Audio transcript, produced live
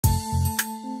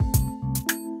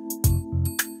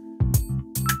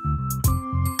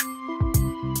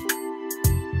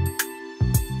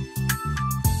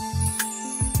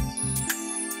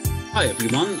Hi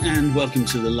everyone, and welcome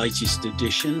to the latest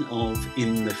edition of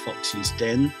In the Fox's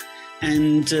Den.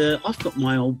 And I've got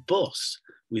my old boss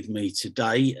with me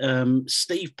today,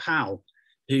 Steve Powell,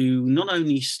 who not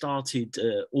only started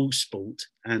All Sport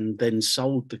and then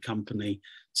sold the company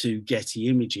to Getty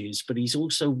Images, but he's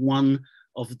also one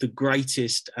of the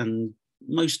greatest and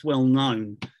most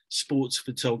well-known sports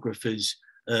photographers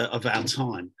of our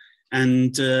time.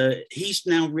 And he's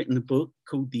now written a book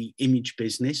called The Image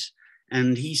Business,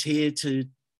 and he's here to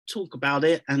talk about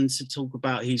it and to talk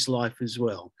about his life as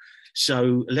well.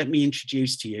 So let me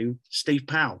introduce to you Steve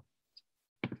Powell.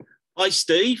 Hi,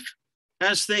 Steve.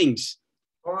 How's things?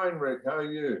 Fine, Rick. How are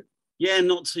you? Yeah,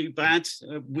 not too bad.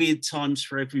 Weird times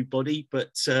for everybody,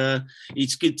 but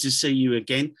it's good to see you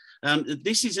again.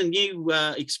 This is a new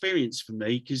experience for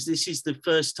me because this is the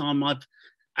first time I've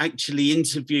actually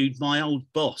interviewed my old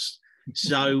boss.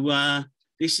 So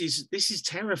this is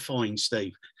terrifying,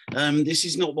 Steve. This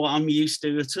is not what I'm used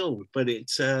to at all, but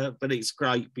it's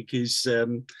great because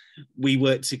we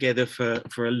worked together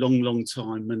for a long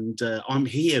time, and I'm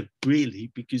here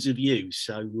really because of you.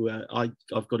 So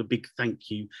I've got a big thank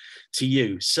you to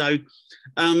you. So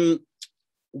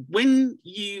when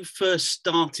you first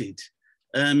started,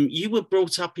 you were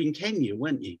brought up in Kenya,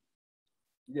 weren't you?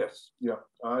 Yes, yeah.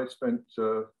 I spent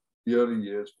the early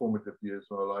years, formative years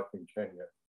of my life in Kenya.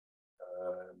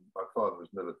 My father was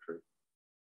military.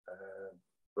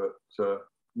 But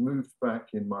moved back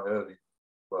in my I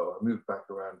moved back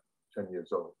around 10 years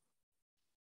old,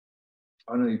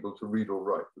 unable to read or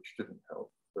write, which didn't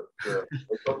help, but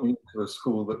they got me into a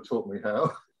school that taught me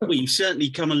how. Well, you've certainly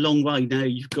come a long way now.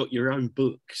 You've got your own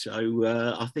book, so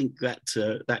I think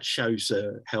that shows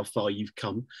how far you've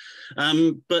come.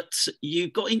 But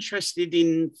you got interested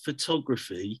in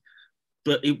photography,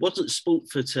 but it wasn't sport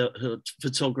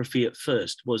photography at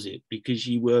first, was it? Because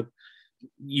you were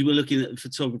looking at the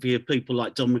photography of people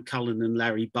like Don McCullum and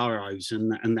Larry Burrows,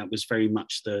 and that was very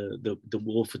much the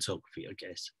war photography, I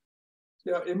guess.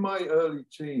 Yeah, in my early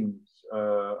teens,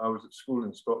 I was at school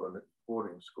in Scotland, at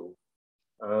boarding school.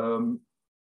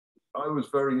 I was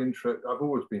very interested. I've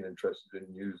always been interested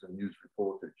in news and news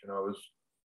reportage, and I was,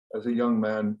 as a young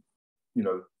man, you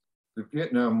know, the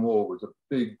Vietnam War was a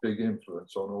big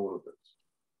influence on all of it.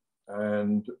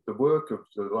 And the work of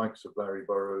the likes of Larry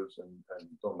Burrows and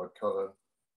Don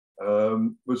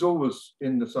McCullum was always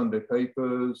in the Sunday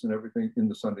papers and everything, in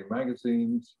the Sunday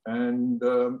magazines, and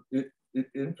it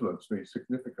influenced me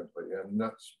significantly. And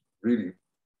that's really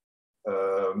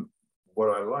what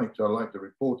I liked. I liked the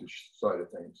reportage side of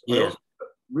things. Yeah. I also had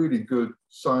a really good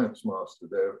science master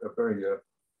there, a very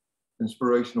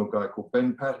inspirational guy called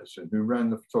Ben Patterson, who ran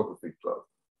the photography club.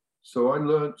 So I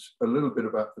learnt a little bit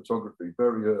about photography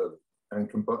very early and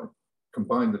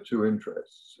combined the two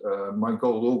interests. My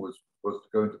goal always was to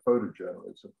go into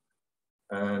photojournalism.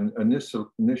 And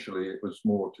initially it was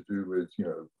more to do with, you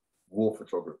know, war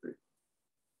photography.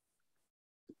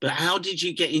 But how did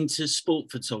you get into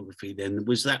sport photography then?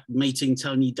 Was that meeting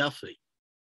Tony Duffy?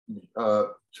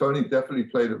 Tony definitely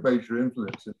played a major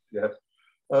influence, yes.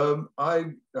 I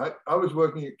was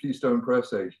working at Keystone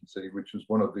Press Agency, which was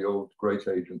one of the old great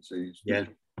agencies. Yeah.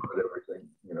 Everything,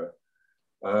 you know,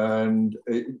 and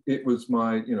it was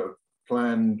my, you know,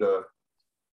 planned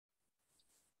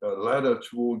ladder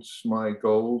towards my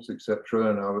goals,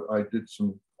 etc. And I did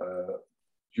some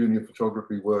junior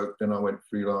photography work. Then I went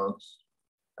freelance,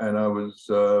 and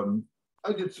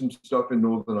I did some stuff in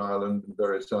Northern Ireland and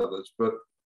various others, but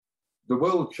the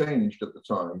world changed at the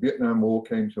time. Vietnam War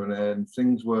came to an end.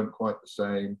 Things weren't quite the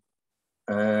same.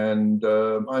 And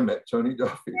I met Tony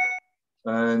Duffy.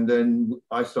 And then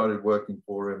I started working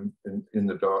for him in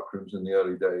the darkrooms in the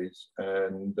early days.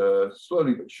 And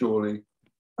slowly but surely,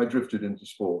 I drifted into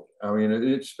sport. I mean,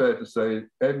 it's fair to say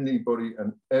anybody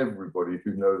and everybody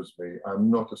who knows me, I'm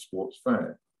not a sports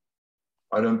fan.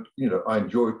 I don't, you know, I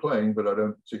enjoy playing, but I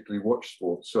don't particularly watch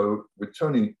sports. So with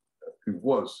Tony, who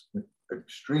was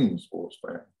extreme sports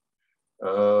fan.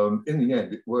 In the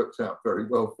end, it worked out very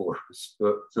well for us.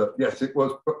 But yes, it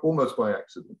was almost by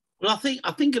accident. Well,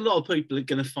 I think a lot of people are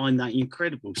going to find that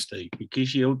incredible, Steve,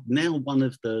 because you're now one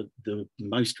of the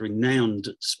most renowned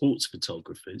sports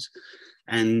photographers,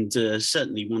 and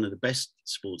certainly one of the best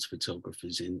sports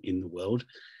photographers in the world.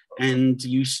 And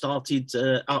you started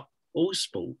up All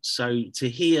Sport. So to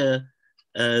hear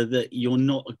that you're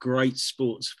not a great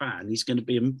sports fan is going to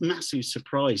be a massive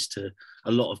surprise to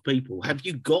a lot of people. Have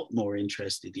you got more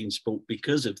interested in sport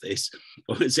because of this,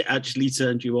 or has it actually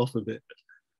turned you off a bit?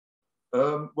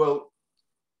 Well,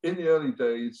 in the early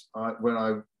days, when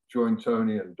I joined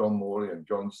Tony and Don Morley and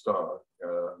John Starr,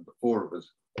 the four of us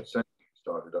essentially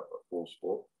started up at All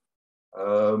Sport.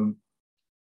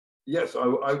 yes,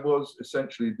 I was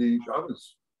essentially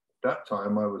that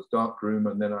time I was darkroom,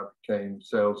 and then I became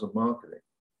sales and marketing.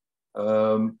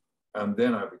 And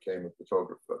then I became a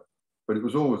photographer. But it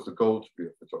was always the goal to be a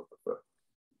photographer.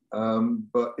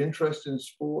 But interest in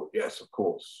sport, yes, of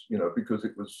course, because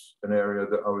it was an area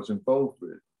that I was involved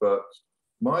with. But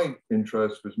my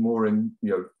interest was more in,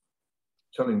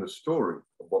 telling the story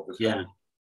of what was happening.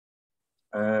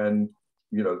 And,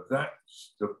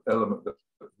 that's the element that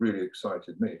really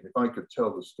excited me. If I could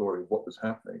tell the story of what was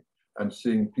happening and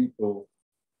seeing people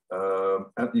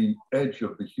at the edge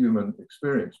of the human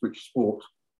experience, which sport,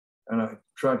 and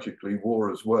tragically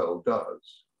war as well,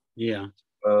 does. Yeah.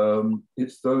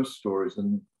 It's those stories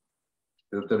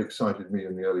that excited me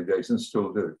in the early days and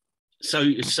still do.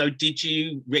 So did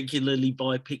you regularly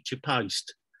buy Picture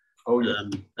Post? Oh yeah.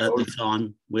 At the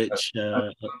time, which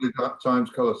Times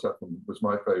Colour Supplement was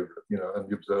my favourite, and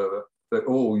the Observer. They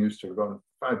all used to run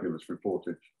fabulous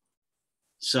reportage.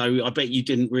 So I bet you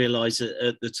didn't realise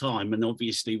at the time, and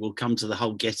obviously we'll come to the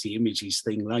whole Getty Images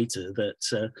thing later,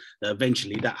 that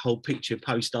eventually that whole Picture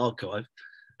Post archive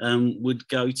would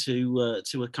go to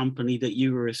a company that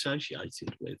you were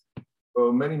associated with.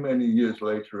 Well, many, many years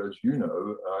later, as you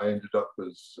know, I ended up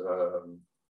as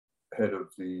head of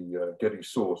the Getty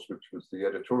Source, which was the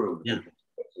editorial division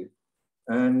of Getty.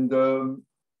 And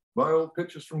my old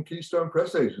pictures from Keystone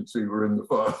Press Agency were in the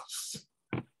files.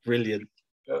 Brilliant.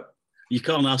 Yeah. You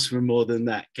can't ask for more than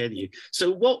that, can you?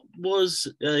 So what was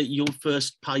your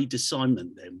first paid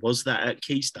assignment then? Was that at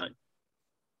Keystone?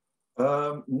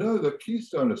 No, the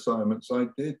Keystone assignments, I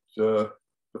did the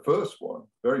first one,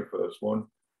 very first one.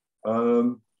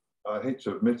 I hate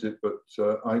to admit it, but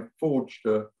I forged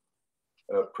a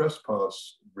press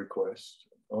pass request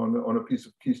on a piece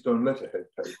of Keystone letterhead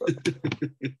paper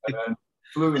and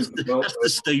flew into That's the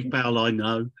Steve Powell I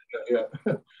know. Yeah,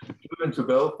 flew into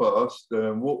Belfast,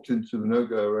 walked into the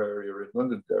no-go area in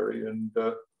Londonderry, and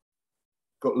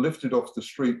got lifted off the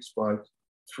streets by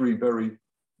 3 very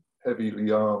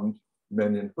heavily armed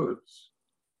men in hoods,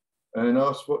 and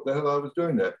asked what the hell I was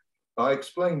doing there. I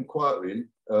explained quietly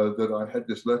that I had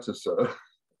this letter, sir,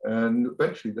 and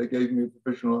eventually they gave me a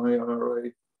provisional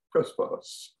IRA press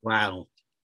pass. Wow.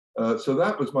 So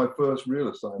that was my first real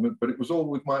assignment, but it was all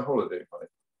with my holiday money.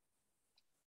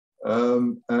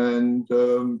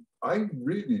 I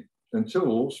really, until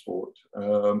All Sport,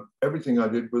 everything I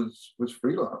did was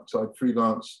freelance. I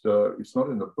freelanced, it's not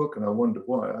in the book, and I wonder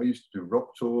why. I used to do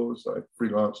rock tours. I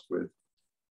freelanced with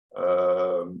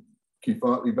Keith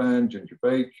Hartley Band, Ginger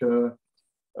Baker,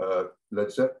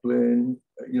 Led Zeppelin.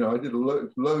 I did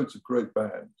loads of great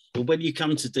bands. Well, when you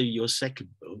come to do your second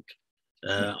book,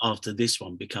 after this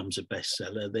one becomes a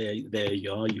bestseller, there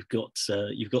you are. You've got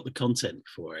the content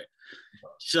for it.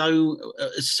 So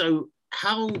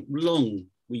how long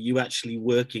were you actually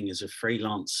working as a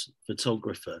freelance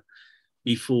photographer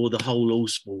before the whole All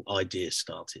Sport idea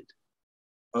started?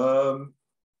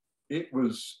 It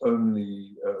was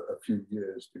only a few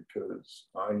years, because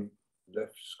I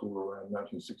left school around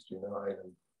 1969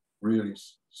 and really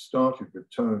started with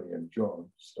Tony and John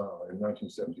Starr in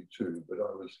 1972, but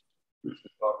I was the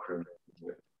darkroom,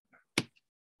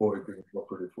 boy being the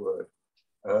operative word.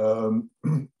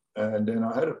 And then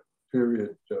I had a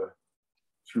period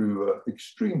through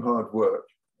extreme hard work,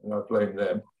 and I blame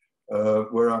them,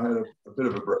 where I had a bit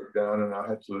of a breakdown, and I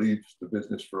had to leave the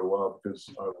business for a while because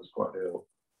I was quite ill.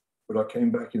 But I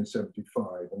came back in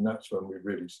 75, and that's when we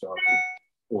really started,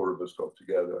 4 of us got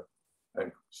together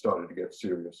and started to get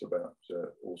serious about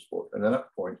All Sport. And at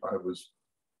that point, I was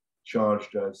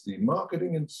charged as the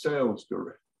marketing and sales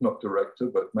director, not director,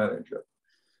 but manager.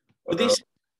 Well,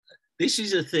 this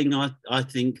is a thing I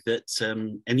think that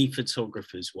any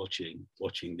photographers watching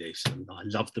this, and I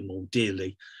love them all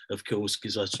dearly, of course,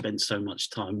 because I spent so much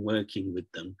time working with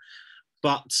them.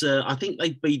 But I think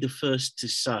they'd be the first to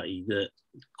say that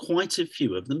quite a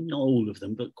few of them, not all of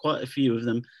them, but quite a few of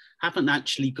them haven't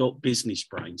actually got business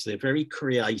brains. They're very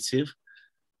creative,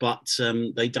 but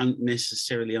they don't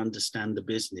necessarily understand the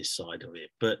business side of it.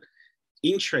 But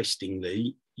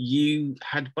interestingly, you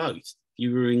had both.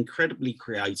 You were incredibly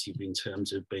creative in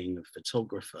terms of being a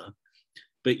photographer,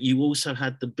 but you also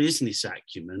had the business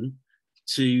acumen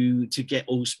to get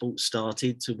All Sport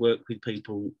started, to work with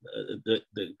people that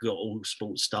got All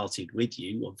Sport started with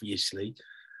you, obviously.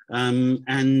 And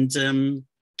then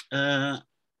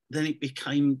it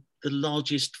became the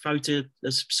largest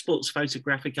sports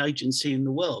photographic agency in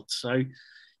the world. So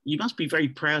you must be very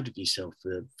proud of yourself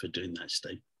for doing that,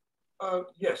 Steve.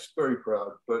 Yes, very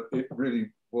proud, but it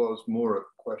really was more a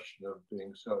question of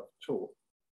being self-taught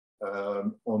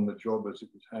on the job as it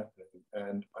was happening.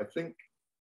 And I think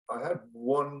I had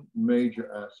one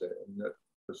major asset in that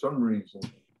for some reason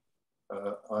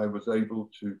I was able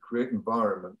to create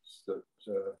environments that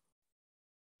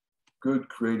good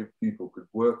creative people could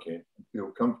work in and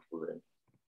feel comfortable in.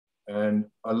 And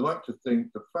I like to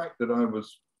think the fact that I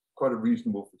was quite a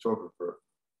reasonable photographer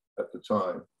at the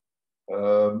time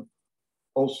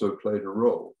also played a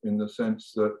role, in the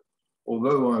sense that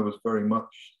although I was very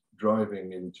much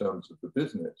driving in terms of the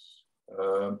business,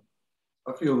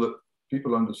 I feel that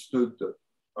people understood that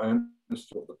I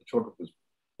understood what the photographer's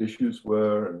issues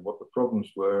were and what the problems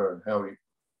were and how he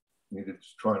needed to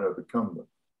try and overcome them.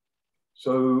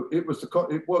 So it was a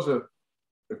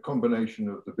combination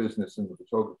of the business and the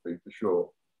photography, for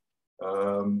sure.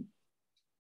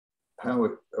 How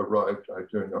it arrived, I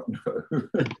do not know.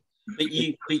 But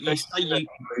you say you...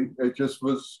 It just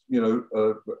was, you know,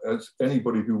 as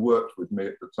anybody who worked with me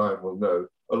at the time will know,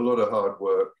 a lot of hard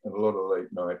work and a lot of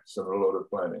late nights and a lot of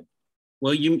planning.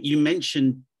 Well, you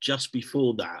mentioned just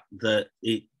before that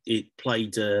it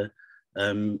played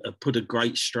put a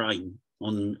great strain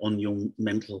on your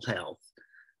mental health,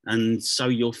 and so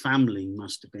your family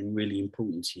must have been really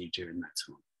important to you during that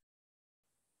time.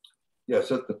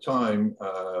 Yes, at the time,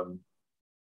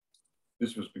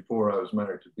 this was before I was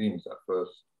married to Beans at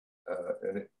first,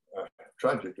 and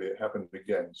tragically it happened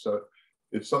again. So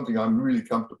it's something I'm really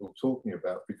comfortable talking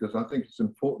about, because I think it's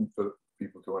important for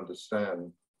people to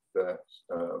understand that,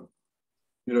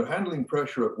 you know, handling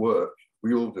pressure at work,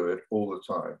 we all do it all the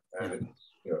time. And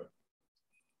it's, you know,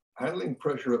 handling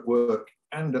pressure at work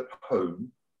and at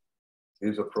home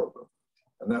is a problem.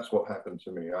 And that's what happened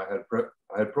to me. I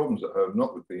had problems at home,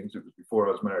 not with Beans, it was before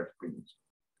I was married to Beans.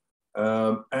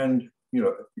 And, you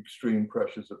know, extreme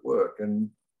pressures at work, and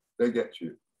they get to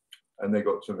you, and they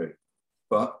got to me.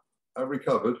 But I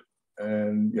recovered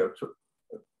and, you know, took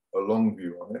a long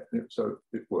view on it, so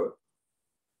it worked.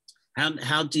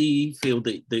 How do you feel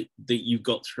that you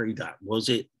got through that? Was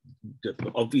it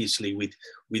obviously with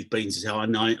Beans? I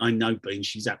know Beans.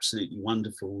 She's absolutely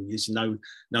wonderful. There's no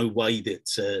way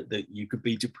that you could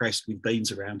be depressed with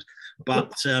Beans around.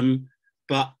 But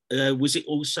was it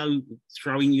also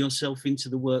throwing yourself into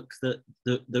the work that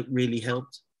really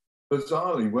helped?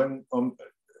 Bizarrely, when I'm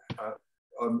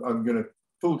going to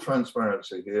full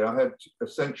transparency here, I had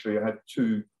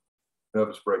two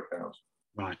nervous breakdowns.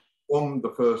 Right.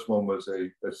 The first one was a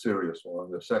serious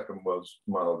one. The second was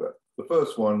milder. The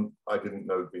first one, I didn't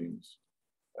know Beans.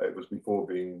 It was before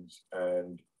Beans,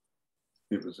 and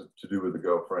it was to do with a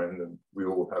girlfriend, and we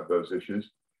all have those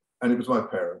issues. And it was my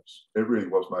parents. It really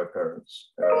was my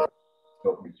parents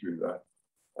helped me through that.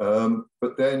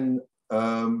 But then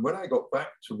when I got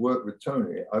back to work with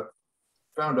Tony, I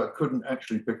found I couldn't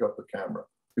actually pick up the camera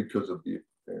because of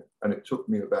and it took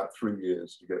me about 3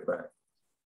 years to get back.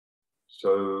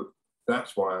 So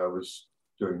that's why I was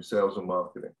doing sales and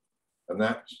marketing. And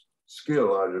that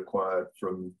skill I'd acquired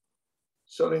from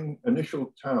selling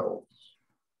initial towels,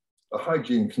 a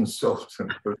hygiene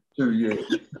consultant for 2 years.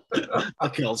 I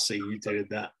can't see you doing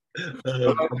that.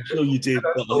 I'm sure you did.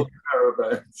 But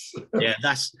yeah,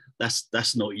 that's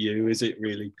not you, is it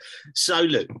really? So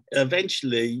look,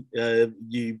 eventually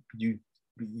you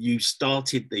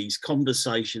started these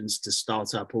conversations to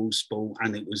start up All Sport,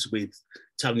 and it was with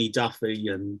Tony Duffy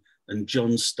and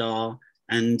John Starr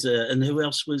and who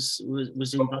else was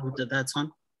involved at that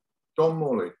time? Don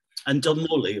Morley. And Don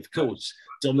Morley, of course.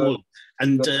 Don Morley.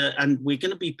 And we're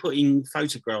going to be putting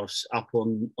photographs up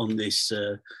on this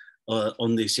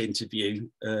interview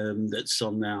that's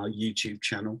on our YouTube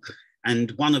channel.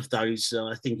 And one of those,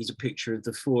 I think, is a picture of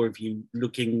the four of you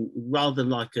looking rather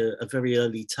like a very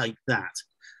early Take That.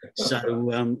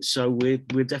 So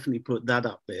we'll definitely put that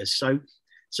up there.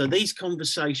 So these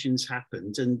conversations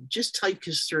happened, and just take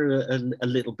us through a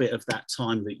little bit of that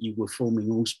time that you were forming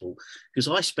All Sport, because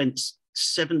I spent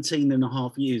 17 and a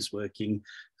half years working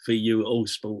for you at All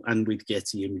Sport and with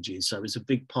Getty Images. So it's a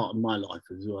big part of my life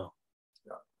as well.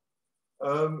 Yeah.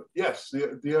 Yes,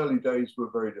 the early days were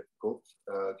very difficult,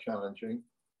 challenging.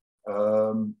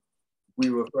 We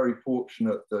were very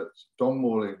fortunate that Don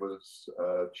Morley was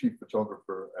chief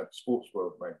photographer at Sports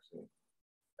World magazine,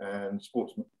 and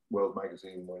Sports World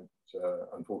magazine went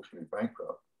unfortunately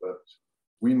bankrupt, but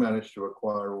we managed to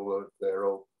acquire all of their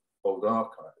old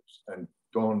archives, and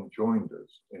Don joined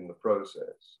us in the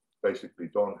process. Basically,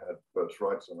 Don had first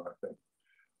rights on, I think,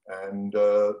 and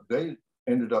they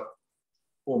ended up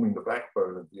forming the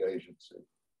backbone of the agency.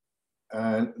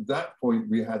 And at that point,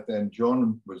 we had then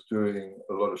John was doing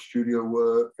a lot of studio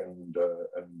work and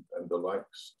the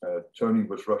likes. Tony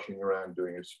was rushing around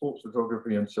doing his sports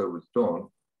photography, and so was Don,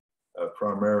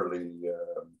 primarily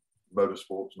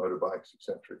motorsports, motorbikes,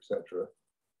 etc., etc.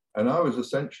 And I was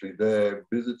essentially there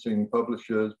visiting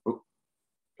publishers, book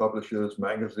publishers,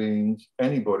 magazines,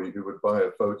 anybody who would buy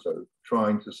a photo,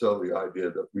 trying to sell the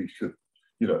idea that we should,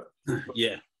 you know.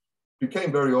 Yeah. It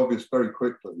became very obvious very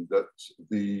quickly that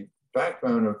the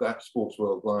backbone of that Sports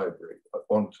World library,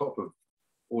 on top of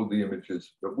all the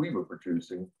images that we were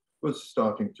producing, was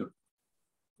starting to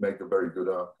make a very good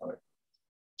archive.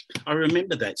 I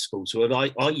remember that Sports World.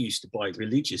 I used to buy it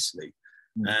religiously,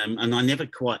 and I never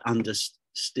quite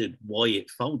understood why it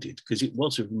folded, because it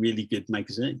was a really good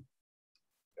magazine.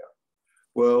 Yeah.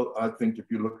 Well, I think if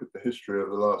you look at the history of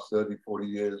the last 30, 40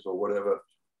 years or whatever,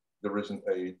 there isn't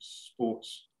a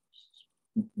sports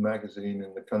magazine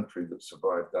in the country that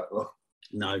survived that long.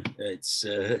 No, it's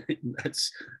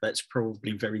that's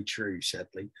probably very true,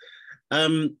 sadly.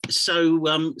 So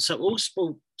All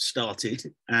Sport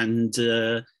started, and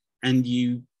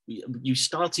you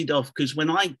started off, because when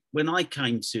I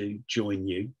came to join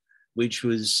you, which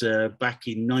was back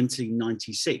in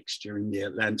 1996 during the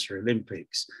Atlanta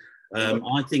Olympics,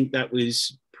 I think that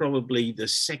was probably the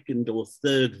second or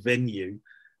third venue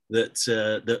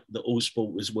that All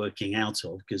Sport was working out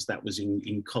of, because that was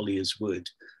in Collier's Wood.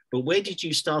 But where did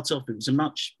you start off? It was a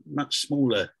much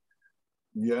smaller,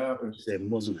 yeah, it was then,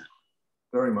 wasn't it?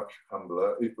 Very much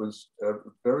humbler. It was a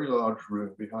very large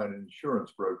room behind an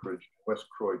insurance brokerage in West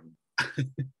Croydon.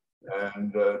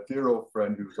 And a dear old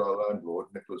friend who was our landlord,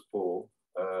 Nicholas Paul,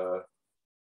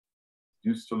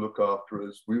 used to look after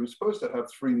us. We were supposed to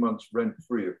have 3 months rent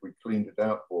free if we cleaned it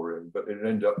out for him, but it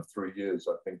ended up 3 years,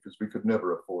 I think, because we could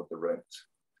never afford the rent.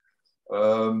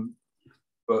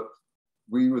 But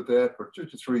we were there for 2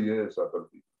 to 3 years, I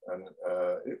believe, and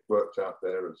it worked out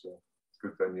there as a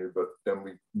good venue. But then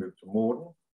we moved to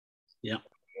Morden. Yeah.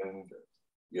 And,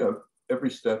 you know, every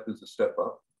step is a step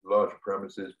up. Larger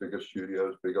premises, bigger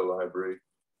studios, bigger library.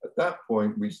 At that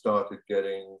point, we started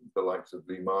getting the likes of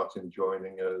Lee Martin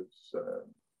joining us,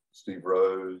 Steve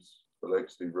Rose, the late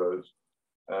Steve Rose,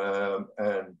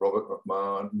 and Robert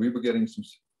McMahon. We were getting some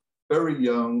very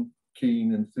young,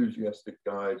 keen, enthusiastic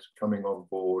guys coming on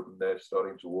board, and they're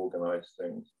starting to organize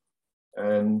things.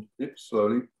 And it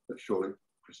slowly but surely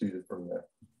proceeded from there.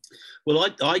 Well,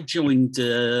 I joined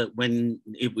when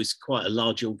it was quite a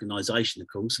large organisation, of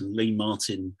course, and Lee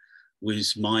Martin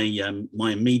was my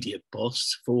immediate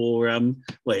boss for,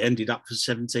 well, it ended up for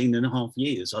 17 and a half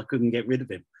years. I couldn't get rid of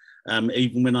him,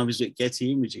 even when I was at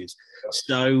Getty Images. Yeah.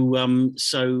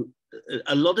 So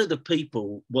a lot of the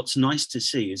people, what's nice to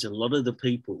see is a lot of the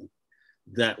people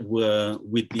that were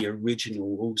with the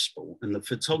original All Sport, and the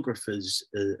photographers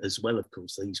as well, of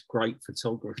course, these great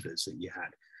photographers that you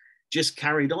had, just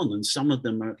carried on, and some of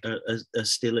them are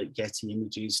still at Getty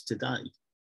Images today.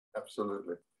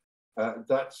 Absolutely.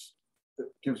 It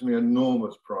gives me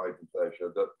enormous pride and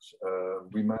pleasure that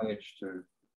we managed to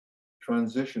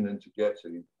transition into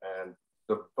Getty, and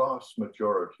the vast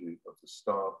majority of the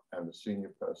staff and the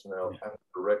senior personnel and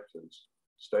directors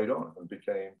stayed on and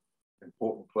became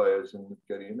important players in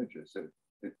Getty Images. It's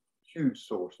a huge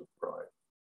source of pride.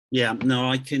 Yeah, no,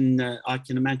 I can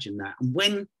imagine that.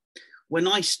 And when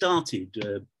I started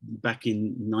back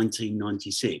in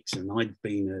 1996, and I'd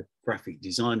been a graphic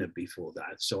designer before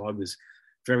that, so I was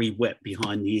very wet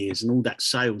behind the ears, and all that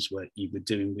sales work you were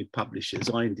doing with publishers,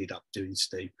 I ended up doing,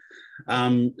 Steve.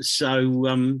 I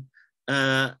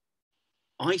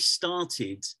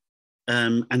started,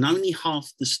 and only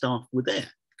half the staff were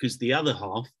there, because the other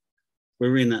half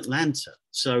were in Atlanta.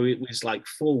 So it was like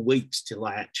 4 weeks till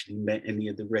I actually met any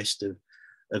of the rest of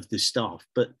the staff.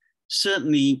 But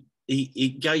certainly,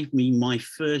 it gave me my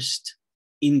first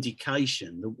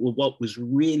indication that what was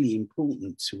really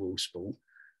important to All Sport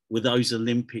were those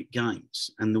Olympic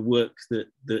Games and the work that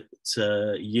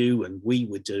you and we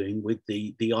were doing with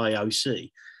the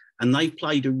IOC. And they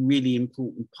played a really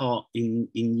important part in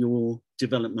your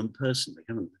development personally,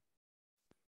 haven't they?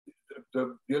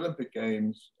 The Olympic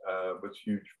Games was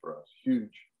huge for us,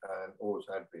 huge, and always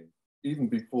had been, even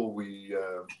before we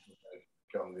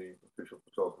become the official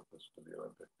photographers for the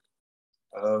Olympics.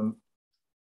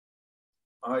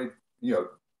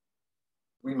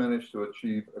 We managed to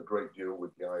achieve a great deal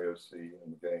with the IOC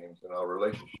and the Games, and our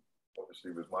relationship,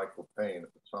 obviously, with Michael Payne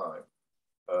at the time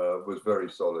was very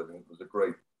solid, and it was a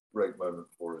great moment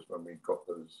for us when we got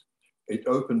those. It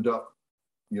opened up,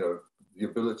 the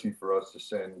ability for us to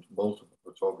send multiple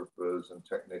photographers and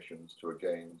technicians to a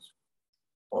Games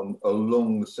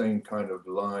along the same kind of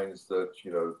lines that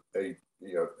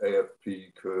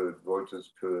AFP could,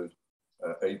 Reuters could,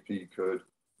 AP could.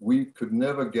 We could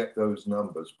never get those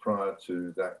numbers prior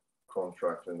to that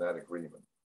contract and that agreement.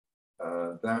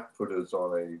 That put us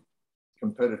on a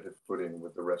competitive footing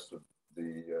with the rest of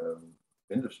the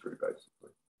industry,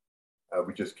 basically.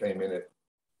 We just came in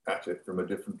at it from a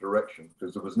different direction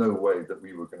because there was no way that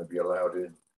we were going to be allowed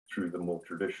in through the more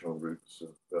traditional routes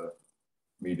of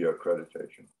media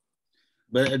accreditation.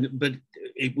 But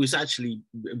it was actually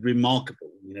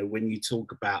remarkable, you know, when you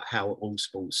talk about how All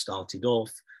Sports started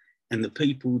off, and the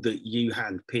people that you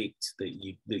handpicked,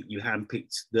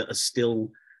 that are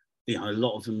still, you know, a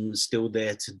lot of them are still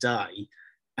there today,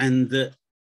 and that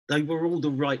they were all the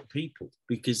right people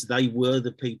because they were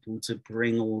the people to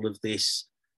bring all of this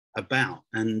about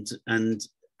and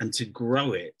to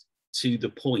grow it to the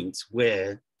point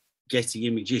where Getty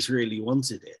Images really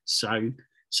wanted it. So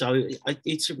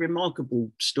it's a remarkable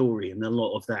story, and a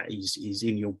lot of that is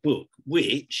in your book,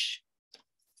 which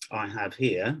I have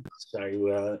here,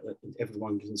 so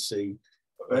everyone can see.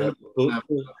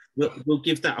 We'll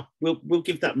give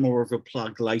that more of a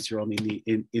plug later on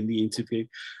in the interview.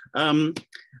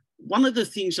 One of the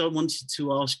things I wanted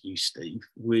to ask you, Steve,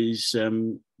 was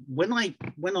when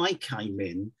I came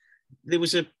in, there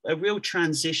was a real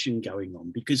transition going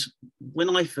on, because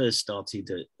when I first started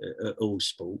at All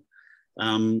Sport,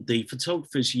 the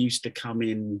photographers used to come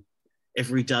in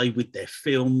every day with their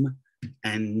film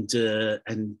and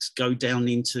go down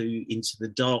into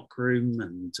the dark room,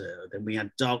 and then we had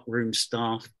dark room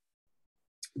staff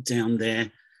down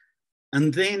there,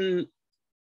 and then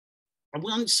I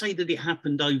won't say that it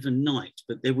happened overnight,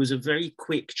 but there was a very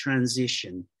quick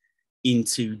transition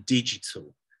into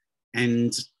digital,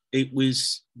 and it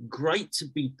was great to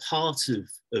be part of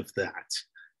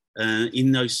that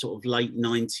in those sort of late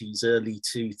 90s, early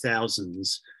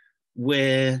 2000s,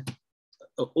 where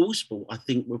All Sport, I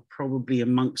think, were probably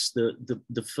amongst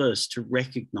the first to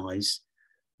recognise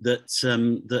that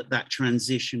that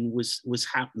transition was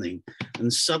happening,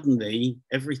 and suddenly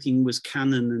everything was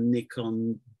Canon and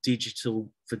Nikon digital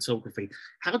photography.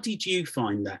 How did you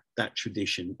find that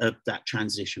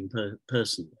transition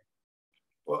personally?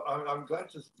 Well, I'm glad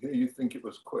to hear you think it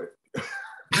was quick.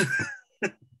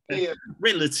 Yeah,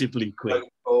 relatively quick.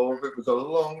 It was a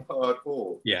long, hard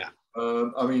haul. Yeah.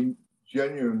 I mean,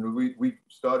 genuinely, we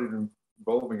started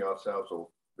involving ourselves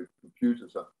with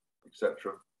computers,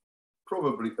 etc.,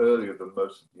 probably earlier than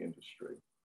most of the industry.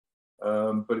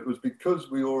 But it was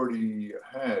because we already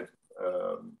had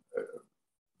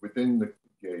within the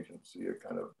agency a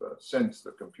kind of sense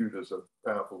that computers are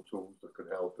powerful tools that could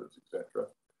help us, etc.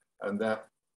 And that,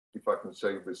 if I can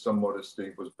say with some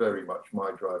modesty, was very much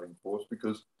my driving force,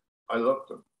 because I loved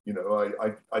them. You know,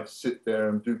 I'd sit there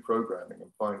and do programming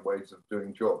and find ways of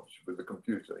doing jobs with the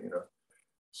computer, you know.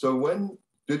 So when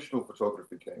digital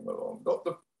photography came along, not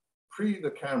the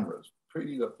cameras,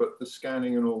 but the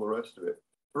scanning and all the rest of it,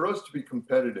 for us to be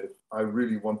competitive, I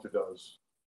really wanted us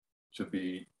to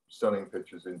be selling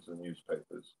pictures into the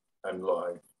newspapers and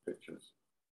live pictures.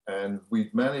 And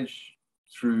we've managed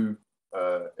through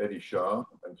Eddie Shah,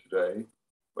 and today,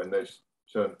 when they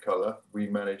turned colour, we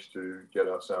managed to get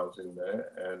ourselves in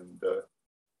there. And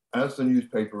as the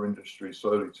newspaper industry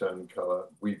slowly turned colour,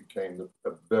 we became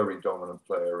a very dominant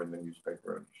player in the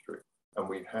newspaper industry. And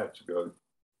we had to go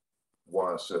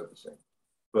wire servicing.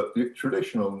 But the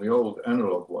traditional and the old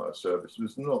analog wire service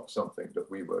was not something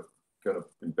that we were going to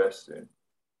invest in.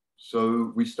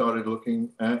 So we started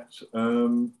looking at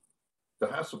the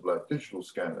Hasselblad digital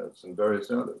scanners and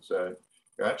various others.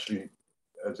 Actually,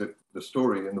 the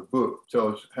story in the book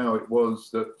tells how it was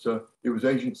that it was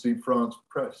Agency France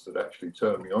Presse that actually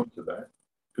turned me on to that,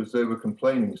 because they were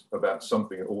complaining about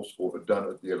something that All Sport had done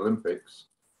at the Olympics.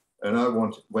 And I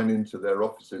went into their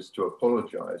offices to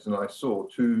apologize, and I saw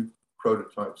 2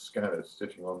 prototype scanners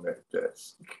sitting on their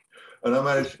desk. And I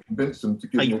managed to convince them to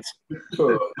give me a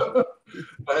tour.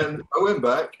 And I went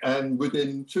back, and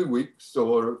within 2 weeks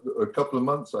or a couple of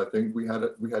months, I think, we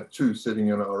had 2 sitting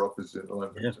in our office in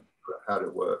London. Yeah. How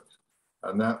it worked.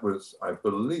 And that was, I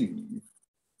believe,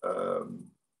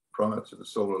 prior to the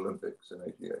Seoul Olympics in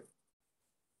 '88.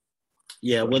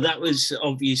 Yeah, well, that was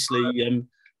obviously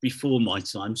before my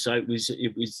time, so it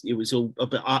was all.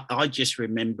 But I just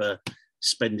remember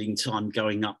spending time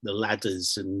going up the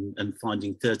ladders and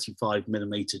finding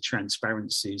 35mm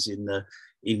transparencies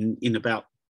in about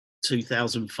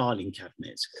 2,000 filing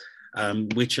cabinets,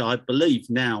 which I believe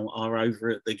now are over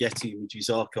at the Getty Images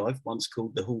Archive, once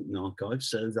called the Horton Archive.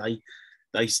 So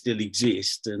they still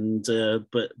exist, and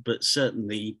but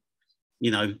certainly,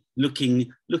 you know,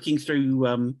 looking through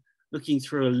a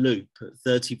loop at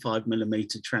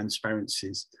 35mm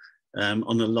transparencies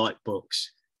on a light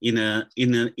box in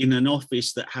an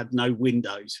office that had no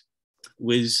windows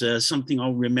was something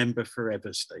I'll remember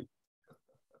forever, Steve.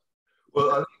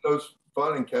 Well, I think those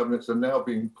filing cabinets are now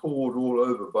being poured all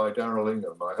over by Daryl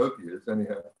Ingham. I hope he is,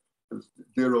 anyhow. because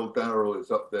dear old Daryl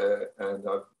is up there, and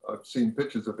I've seen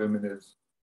pictures of him in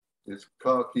his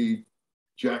khaki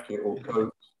jacket or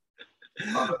coat.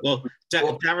 Well,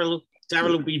 Daryl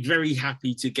will be very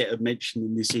happy to get a mention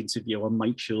in this interview. I'll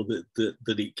make sure that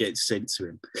it gets sent to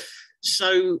him.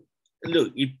 So,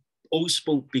 look, All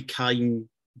Sport became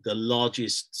the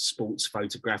largest sports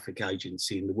photographic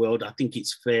agency in the world. I think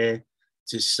it's fair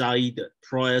to say that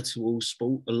prior to All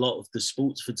Sport, a lot of the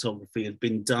sports photography had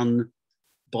been done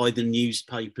by the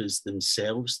newspapers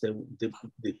themselves. The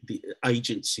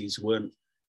agencies weren't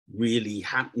really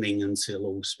happening until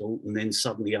All Sport, and then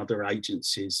suddenly other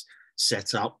agencies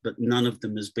set up, but none of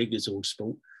them as big as All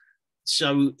Sport.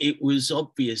 So it was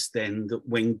obvious then that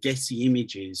when Getty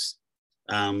Images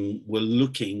were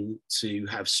looking to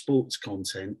have sports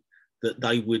content, that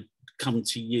they would come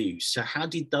to you. So how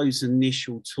did those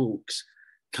initial talks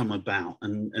come about,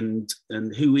 and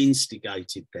who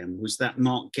instigated them? Was that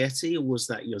Mark Getty or was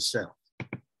that yourself?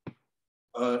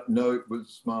 No, it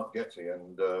was Mark Getty,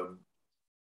 and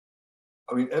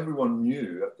I mean, everyone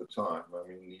knew at the time. I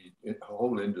mean, the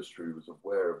whole industry was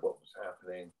aware of what was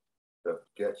happening, that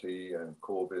Getty and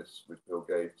Corbis with Bill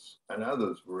Gates and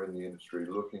others were in the industry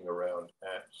looking around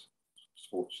at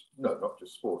sports, no, not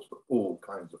just sports, but all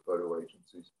kinds of photo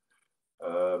agencies.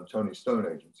 Tony Stone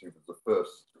Agency was the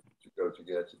first to go to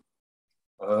Getty.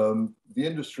 The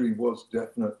industry was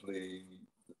definitely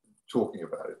talking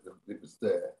about it. It was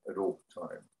there at all the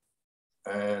time.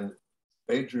 And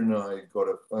Adrian and I got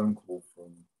a phone call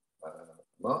from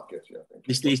Mark Getty, I think.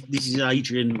 This is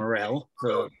Adrian Morel,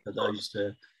 for those.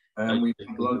 And we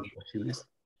had lunch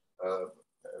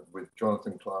with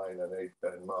Jonathan Klein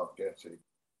and Mark Getty.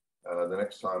 The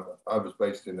next time, I was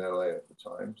based in LA at the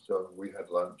time, so we had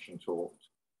lunch and talked.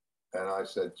 And I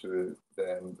said to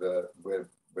them that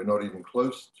we're not even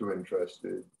close to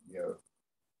interested. You know,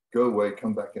 go away,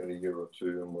 come back in a year or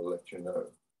two, and we'll let you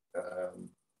know.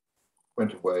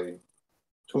 Went away,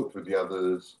 talked with the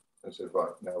others, and said,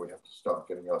 right, now we have to start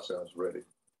getting ourselves ready.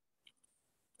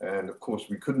 And of course,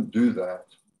 we couldn't do that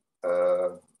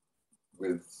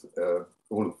with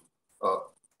all of our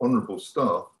honourable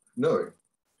staff knowing,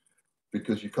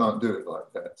 because you can't do it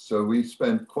like that. So we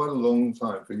spent quite a long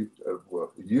time,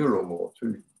 well, a year or more,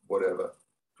 two, whatever,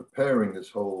 preparing this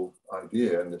whole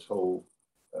idea and this whole,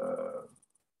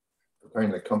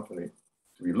 preparing the company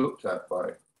to be looked at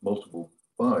by multiple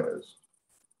buyers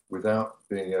without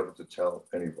being able to tell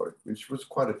anybody, which was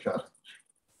quite a challenge,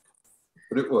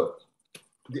 but it worked.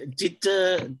 Did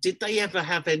they ever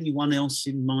have anyone else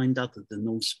in mind other than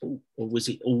All Sport, or was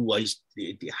it always,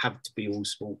 it had to be All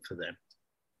Sport for them?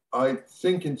 I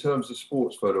think in terms of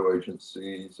sports photo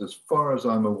agencies, as far as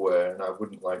I'm aware, and I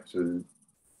wouldn't like to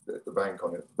bet the bank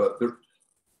on it, but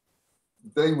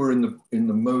they were in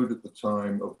the mode at the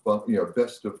time of, you know,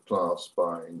 best of class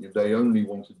buying. They only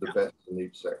wanted the best in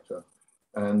each sector,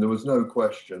 and there was no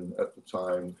question at the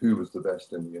time who was the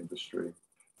best in the industry.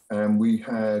 And we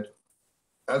had,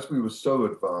 as we were so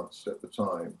advanced at the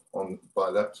time,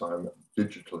 by that time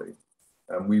digitally,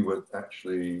 and we were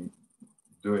actually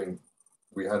doing,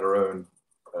 we had our own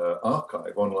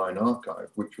archive, online archive,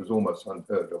 which was almost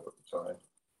unheard of at the time.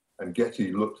 And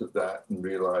Getty looked at that and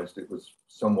realized it was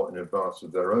somewhat in advance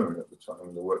of their own at the time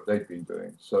and the work they'd been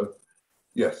doing. So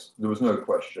yes, there was no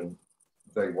question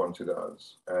they wanted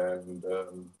us. And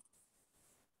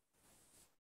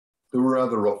there were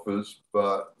other offers,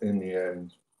 but in the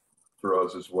end, for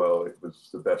us as well, it was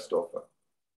the best offer.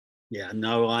 Yeah,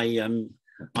 no,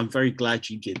 I'm very glad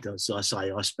you did. As I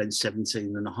say, I spent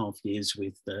 17 and a half years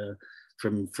with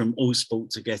from All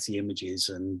Sport to Getty Images,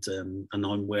 and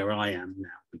I'm where I am now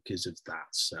because of that.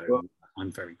 So well,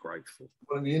 I'm very grateful.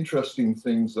 One of the interesting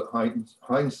things that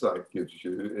hindsight gives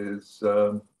you is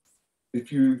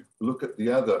if you look at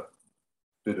the other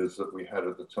bidders that we had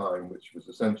at the time, which was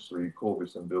essentially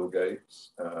Corbis and Bill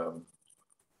Gates.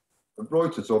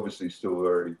 Reuters obviously still a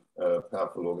very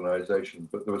powerful organization,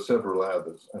 but there were several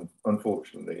others, and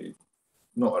fortunately,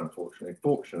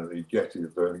 Getty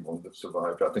is the only one that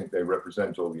survived. I think they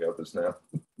represent all the others now.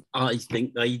 I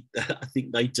think they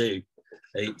do.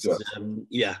 It's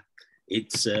yeah,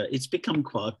 it's become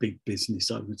quite a big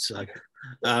business, I would say.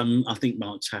 I think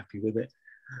Mark's happy with it.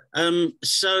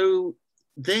 So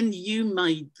then you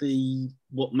made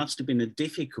what must have been a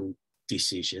difficult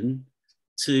decision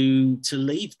to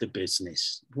leave the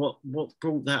business. What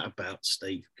brought that about,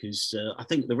 Steve? Because I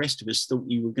think the rest of us thought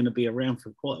you were going to be around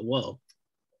for quite a while.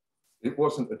 It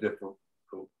wasn't a difficult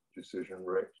decision,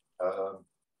 Rick.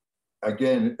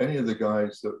 Again, any of the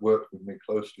guys that worked with me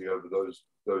closely over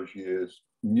those years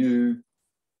knew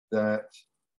that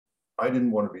I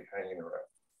didn't want to be hanging around.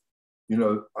 you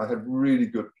know, I had really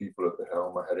good people at the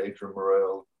helm. I had Adrian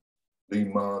Morel, Lee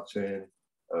Martin,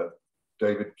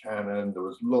 David Cannon. There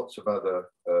was lots of other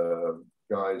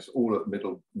guys, all at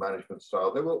middle management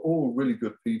style. They were all really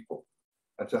good people.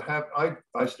 And to have,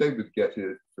 I stayed with Getty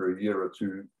for a year or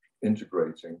two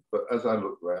integrating, but as I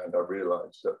looked around, I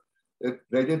realized that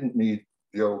they didn't need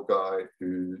the old guy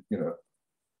who, you know,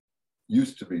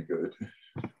 used to be good.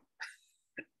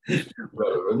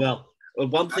 Well,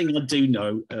 one thing I do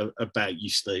know about you,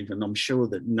 Steve, and I'm sure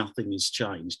that nothing has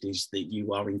changed, is that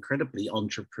you are incredibly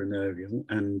entrepreneurial.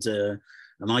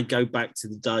 And I go back to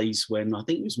the days when I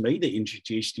think it was me that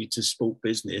introduced you to sport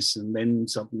business, and then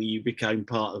suddenly you became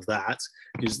part of that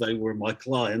because they were my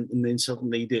client, and then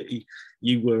suddenly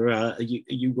you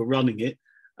were running it.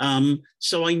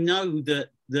 So I know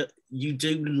that you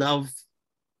do love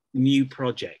new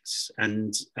projects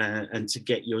and to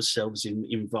get yourselves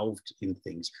involved in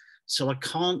things. So I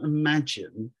can't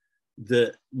imagine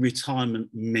that retirement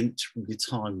meant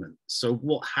retirement. So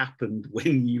what happened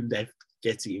when you left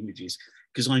Getty Images?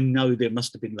 Because I know there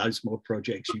must have been loads more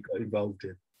projects you got involved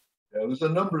in. Yeah, there's a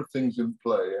number of things in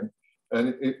play,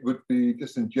 and it would be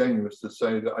disingenuous to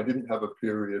say that I didn't have a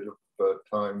period of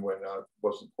time when I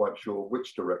wasn't quite sure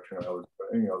which direction I was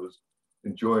going. I was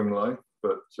enjoying life,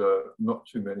 but not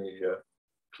too many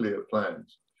clear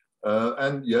plans.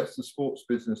 And yes, the sports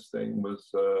business thing was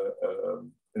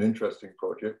an interesting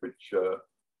project, which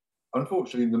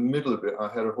unfortunately in the middle of it, I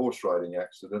had a horse riding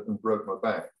accident and broke my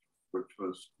back, which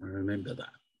was, I remember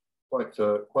that,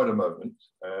 quite a moment.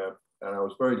 And I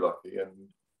was very lucky, and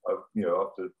you know,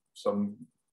 after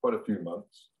quite a few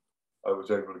months, I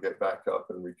was able to get back up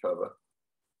and recover.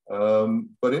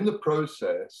 But in the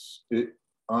process,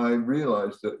 I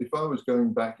realized that if I was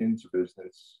going back into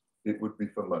business, it would be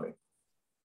for money.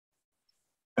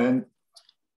 And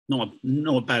not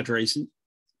a bad reason.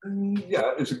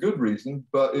 Yeah, it's a good reason,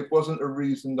 but it wasn't a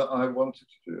reason that I wanted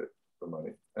to do it for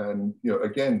money. And you know,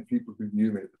 again, people who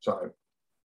knew me at the time,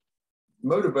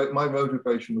 my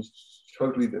motivation was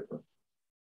totally different.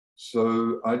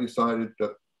 So I decided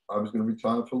that I was going to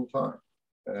retire full time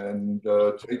and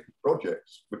take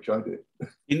projects, which I did.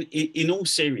 In all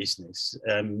seriousness,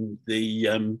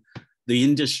 the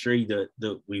industry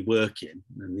that we work in,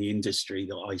 and the industry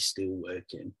that I still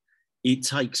work in, it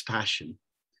takes passion.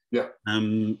 Yeah.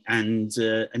 And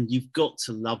you've got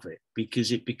to love it,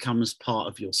 because it becomes part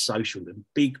of your a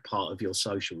big part of your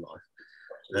social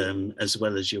life, as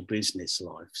well as your business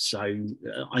life. So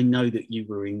I know that you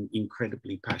were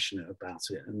incredibly passionate about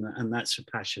it, and that's a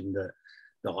passion that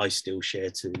I still share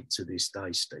to this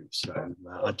day, Steve. So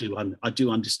I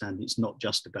do understand it's not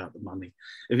just about the money.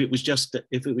 If it was just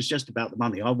about the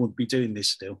money, I wouldn't be doing this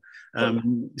still.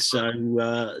 So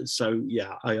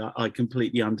yeah, I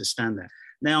completely understand that.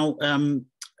 Now, on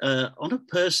a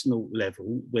personal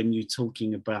level, when you're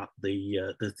talking about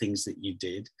the things that you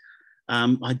did,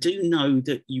 I do know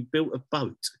that you built a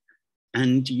boat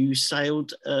and you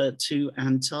sailed to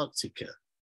Antarctica.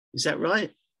 Is that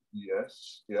right?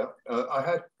 Yes, yeah. I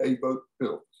had a boat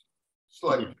built.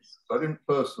 Slightly. Yes. I didn't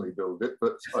personally build it,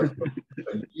 but I spent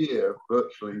a year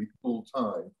virtually full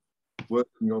time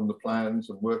working on the plans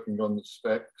and working on the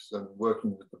specs and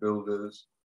working with the builders,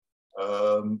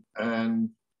 and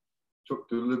took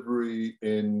delivery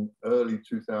in early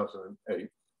 2008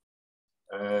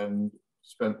 and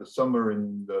spent the summer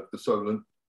in the Solent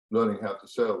learning how to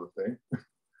sail the thing.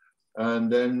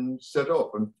 And then set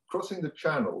off, and crossing the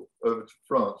channel over to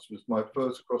France was my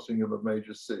first crossing of a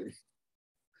major sea.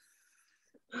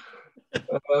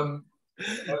 But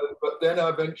then I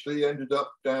eventually ended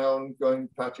up going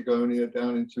Patagonia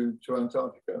down into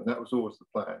Antarctica, and that was always the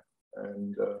plan.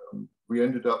 And we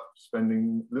ended up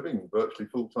living virtually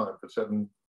full time for 7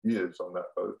 years on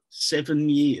that boat. 7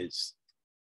 years?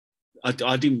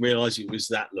 I didn't realise it was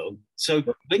that long. So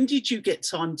when did you get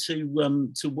time to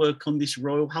work on this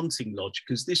Royal Hunting Lodge?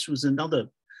 Because this was another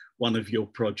one of your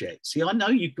projects. See, I know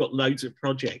you've got loads of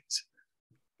projects.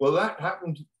 Well, that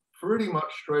happened pretty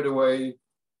much straight away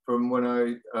from when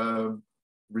I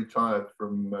retired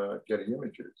from Getty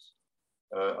Images.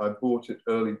 I bought it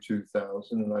early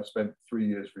 2000, and I spent 3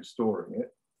 years restoring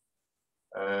it.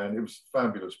 And it was a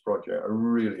fabulous project. I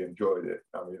really enjoyed it.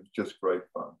 I mean, it was just great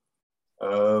fun.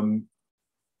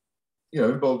 You know,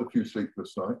 involved a few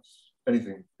sleepless nights.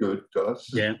 Anything good does.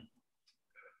 Yeah.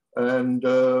 And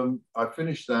I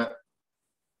finished that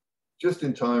just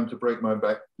in time to break my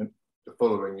back the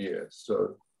following year.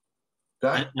 So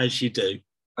that, as you do.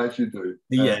 As you do.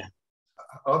 Yeah.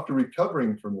 After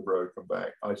recovering from the broken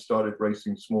back, I started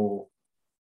racing small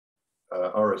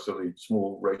RS Elite,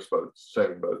 small race boats,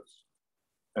 sailing boats.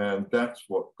 And that's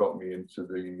what got me into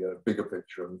the bigger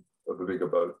picture of a bigger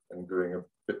boat and doing a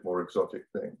bit more exotic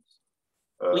things.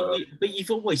 But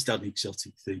you've always done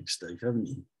exotic things, Steve, haven't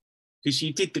you? Because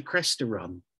you did the Cresta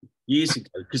run years ago.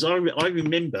 Because I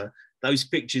remember those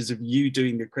pictures of you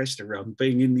doing the Cresta run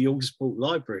being in the Aldersport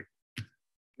Library.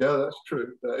 Yeah, that's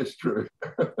true. That is true.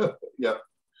 Yeah.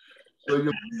 So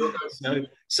you've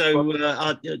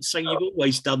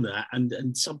always done that,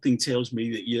 and something tells me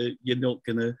that you're not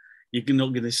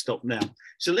gonna stop now.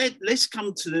 So let's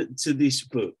come to this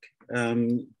book,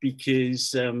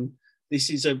 because this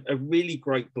is a really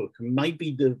great book, and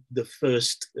maybe the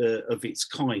first of its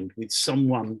kind, with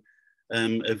someone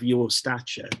of your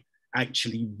stature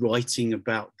actually writing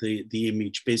about the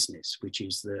image business, which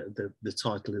is the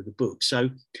title of the book.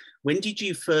 So when did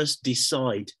you first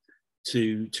decide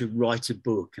to write a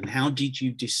book, and how did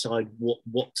you decide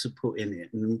what to put in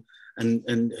it, and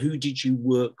who did you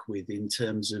work with in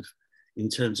terms of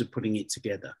putting it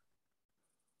together?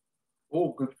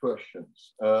 All good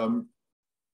questions.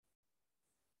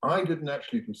 I didn't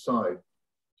actually decide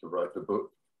to write the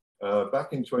book.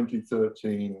 Back in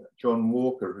 2013, John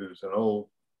Walker, who's an old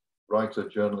writer,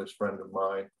 journalist friend of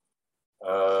mine,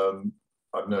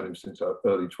 I've known him since our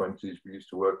early 20s. We used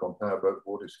to work on Powerboat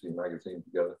Water Ski magazine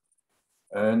together.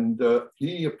 And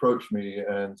he approached me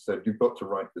and said, "You've got to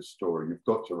write this story. You've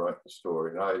got to write the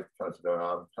story." And I kind of said, "Oh,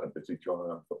 I'm kind of busy, John,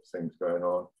 and I've got things going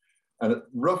on." And at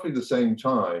roughly the same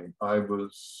time, I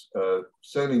was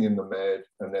sailing in the Med,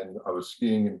 and then I was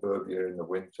skiing in Verbier in the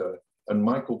winter. And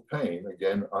Michael Payne,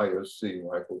 again, IOC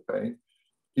Michael Payne,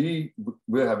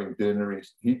 we're having dinner.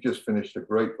 He just finished a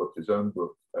great book, his own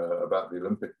book, about the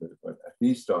Olympic movement. And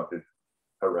he started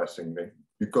harassing me.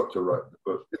 "You've got to write the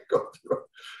book. You've got to."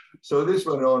 So this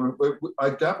went on.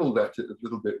 I dabbled at it a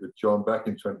little bit with John back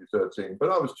in 2013, but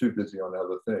I was too busy on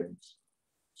other things.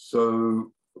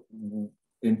 So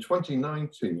in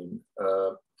 2019,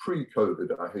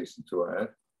 pre-COVID, I hasten to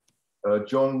add,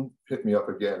 John hit me up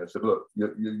again and said, "Look,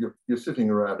 you're sitting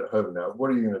around at home now.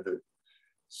 What are you going to do?"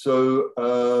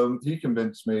 So he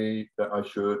convinced me that I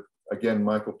should. Again,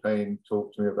 Michael Payne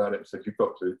talked to me about it and said, "You've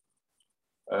got to."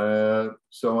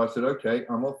 So I said, "Okay,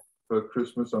 I'm off for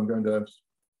Christmas. I'm going to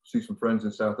see some friends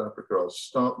in South Africa. I'll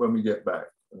start when we get back."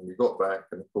 And we got back,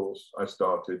 and of course I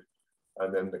started,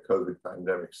 and then the COVID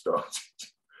pandemic started,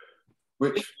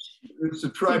 which is a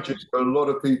tragic for a lot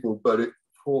of people, but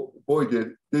boy,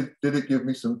 did it give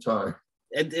me some time.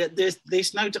 And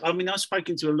there's no, I mean, I've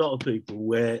spoken to a lot of people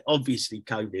where obviously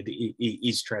COVID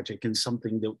is tragic and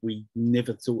something that we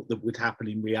never thought that would happen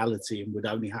in reality and would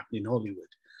only happen in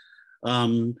Hollywood.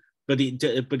 But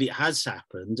it has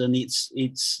happened, and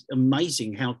it's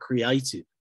amazing how creative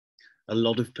a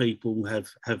lot of people have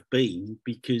been,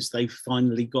 because they've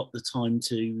finally got the time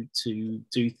to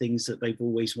do things that they've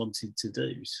always wanted to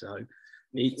do. So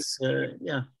it's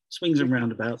swings and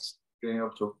roundabouts. Being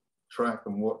able to track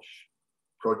and watch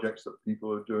projects that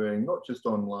people are doing, not just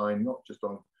online,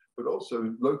 but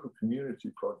also local community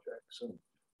projects, and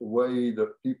the way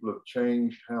that people have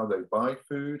changed how they buy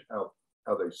food, how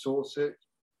they source it,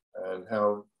 and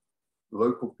how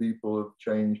local people have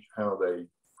changed how they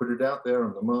put it out there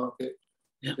on the market.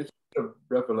 Yeah. It's a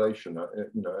revelation,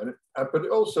 but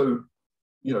it also,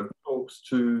 talks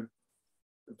to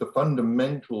the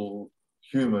fundamental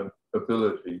human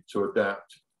ability to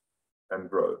adapt and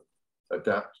grow,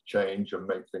 adapt, change, and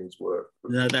make things work.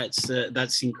 No,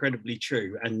 that's incredibly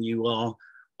true. And you are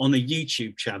on a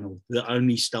YouTube channel that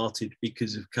only started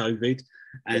because of COVID,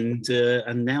 and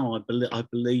now I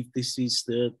believe this is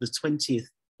the 20th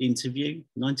interview,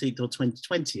 19th or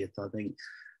 20th, I think,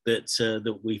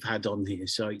 that we've had on here.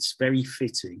 So it's very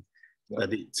fitting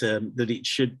that it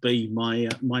should be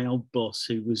my old boss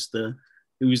who was the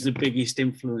biggest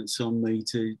influence on me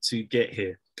to get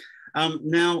here.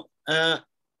 Now, a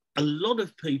lot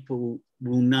of people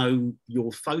will know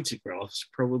your photographs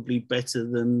probably better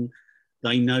than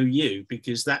they know you,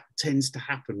 because that tends to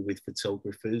happen with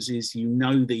photographers, is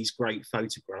these great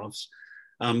photographs,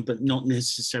 but not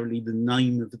necessarily the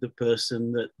name of the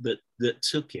person that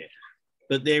took it.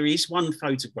 But there is one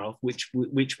photograph which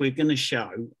we're going to show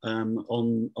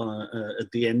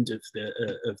at the end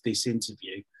of this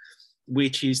interview,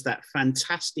 which is that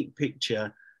fantastic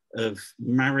picture of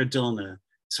Maradona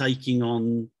taking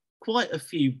on quite a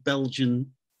few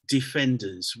Belgian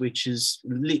defenders, which has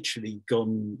literally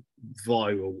gone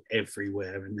viral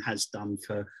everywhere and has done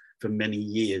for many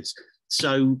years.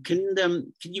 So can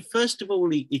you first of all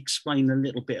explain a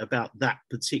little bit about that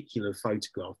particular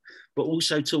photograph, but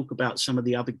also talk about some of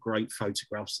the other great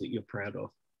photographs that you're proud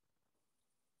of?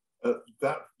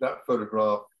 That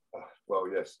photograph, well,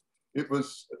 yes, it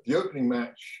was the opening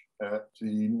match at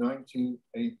the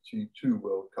 1982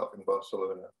 World Cup in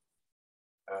Barcelona.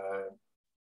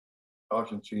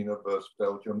 Argentina versus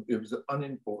Belgium. It was an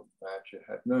unimportant match. It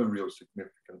had no real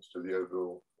significance to the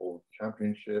overall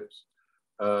championships.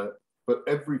 But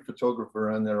every photographer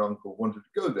and their uncle wanted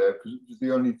to go there because it was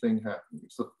the only thing happening.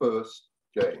 It's the first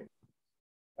game.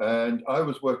 And I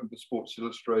was working for Sports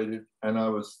Illustrated, and I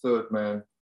was third man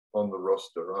on the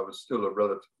roster. I was still a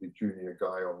relatively junior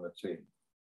guy on the team.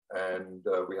 And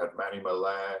we had Manny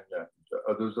Milan, and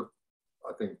there was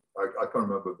I can't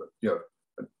remember, but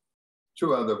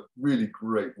two other really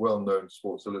great, well-known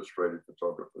Sports Illustrated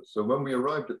photographers. So when we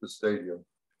arrived at the stadium,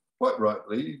 quite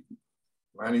rightly,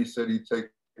 Manny said he'd take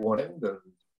one end, and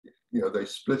they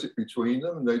split it between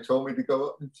them, and they told me to go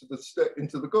up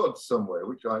into the gods somewhere,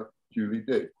 which I duly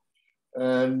did.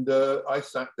 And I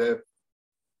sat there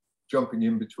jumping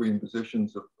in between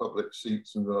positions of public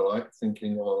seats and the like,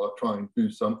 thinking, oh, I'll try and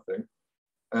do something.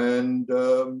 And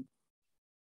I'm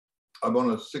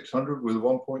on a 600 with a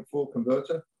 1.4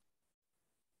 converter.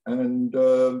 And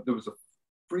there was a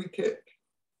free kick,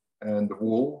 and the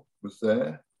wall was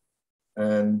there.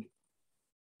 And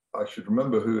I should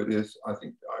remember who it is. I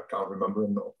can't remember.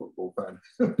 I'm not a football fan.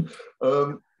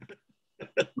 I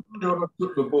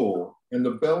took the ball, and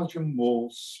the Belgian wall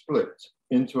split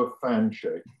into a fan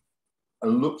shape. I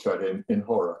looked at him in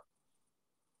horror.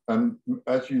 And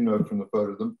as you know from the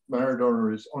photo, the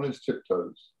Maradona is on his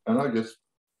tiptoes, and I just,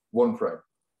 one frame.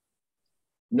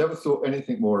 Never thought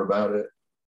anything more about it.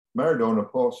 Maradona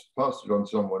passed it on to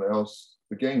someone else.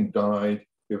 The game died.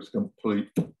 It was complete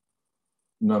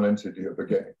non-entity of the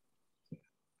game.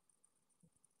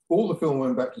 All the film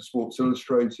went back to Sports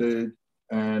Illustrated,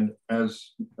 and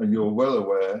as you're well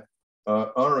aware,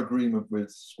 our agreement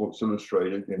with Sports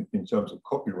Illustrated in terms of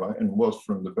copyright, and was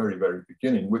from the very, very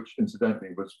beginning, which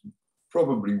incidentally was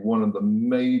probably one of the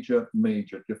major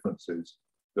differences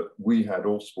that we had,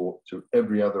 All Sport, to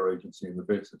every other agency in the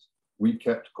business. We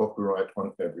kept copyright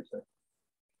on everything.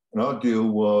 And our deal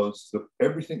was that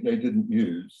everything they didn't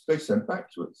use, they sent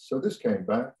back to us. So this came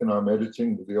back, and I'm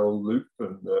editing with the old loop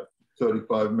and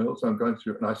 35 mils. I'm going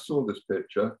through it, and I saw this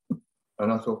picture,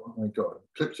 and I thought, oh my God,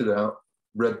 clipped it out,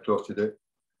 red dotted it,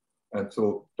 and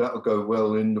thought that'll go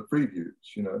well in the previews,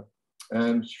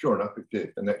 And sure enough, it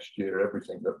did. The next year,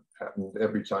 everything that happened,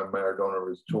 every time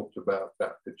Maradona is talked about,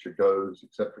 that picture goes,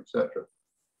 etc., etc.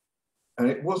 And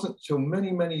it wasn't till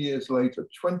many, many years later,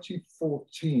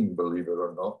 2014, believe it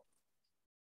or not.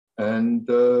 And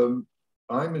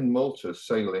I'm in Malta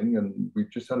sailing, and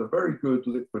we've just had a very good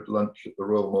liquid lunch at the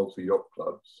Royal Malta Yacht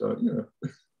Club. So,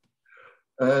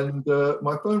 And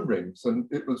my phone rings, and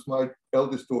it was my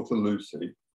eldest daughter,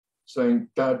 Lucy, saying,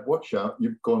 Dad, watch out,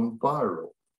 you've gone viral.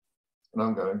 And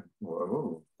I'm going,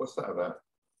 whoa, what's that about?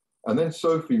 And then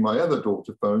Sophie, my other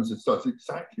daughter, phones and starts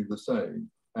exactly the same.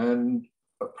 And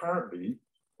apparently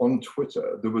on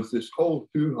Twitter, there was this whole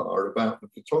hoo-ha about the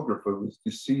photographer was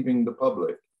deceiving the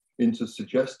public into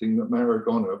suggesting that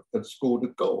Maradona had scored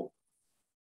a goal.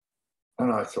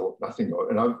 And I thought nothing of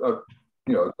it. And I've got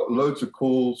loads of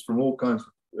calls from all kinds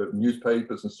of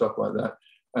newspapers and stuff like that.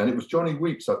 And it was Johnny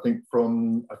Weeks, I think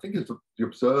it's The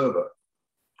Observer.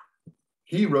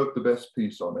 He wrote the best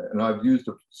piece on it, and I've used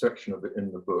a section of it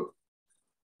in the book,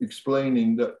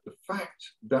 explaining that the fact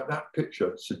that that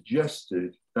picture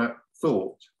suggested that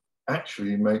thought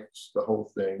actually makes the whole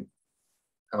thing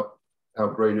how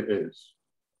great it is,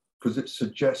 because it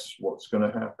suggests what's going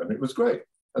to happen. It was great.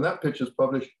 And that picture's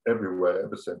published everywhere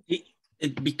ever since.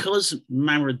 Because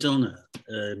Maradona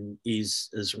is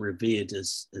as revered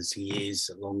as he is,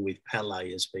 along with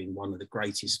Pele as being one of the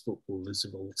greatest footballers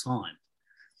of all time,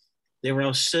 there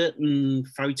are certain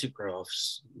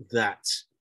photographs that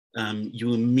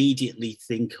you immediately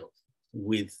think of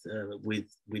with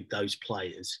those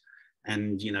players,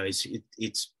 and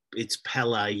it's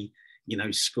Pele,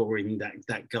 scoring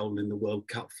that goal in the World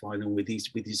Cup final with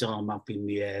his arm up in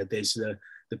the air. There's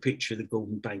the picture of the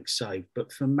Gordon Banks save.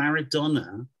 But for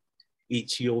Maradona,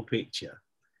 it's your picture.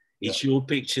 It's your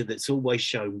picture that's always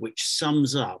shown, which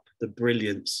sums up the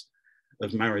brilliance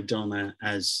of Maradona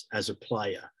as a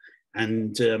player.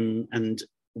 And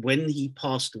when he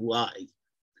passed away,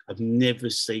 I've never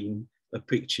seen a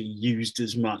picture used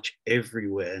as much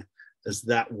everywhere as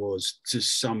that was to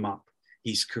sum up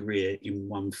his career in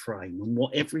one frame. And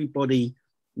what everybody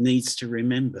needs to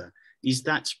remember is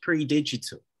that's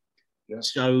pre-digital. Yeah.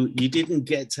 So you didn't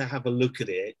get to have a look at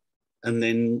it and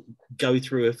then go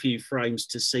through a few frames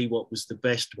to see what was the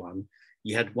best one.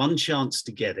 You had one chance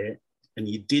to get it, and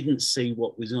you didn't see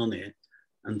what was on it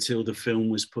until the film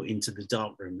was put into the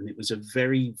darkroom. And it was a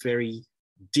very, very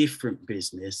different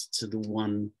business to the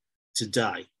one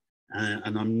today.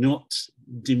 and I'm not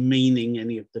demeaning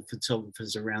any of the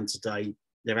photographers around today.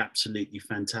 They're absolutely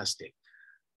fantastic.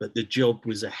 But the job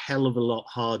was a hell of a lot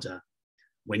harder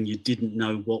when you didn't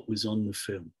know what was on the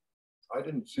film. I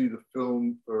didn't see the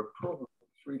film for probably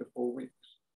 3 to 4 weeks.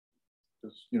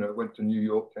 Because, you know, went to New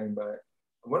York, came back.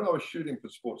 And when I was shooting for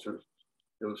Sports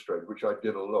Illustrated, which I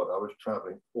did a lot, I was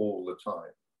traveling all the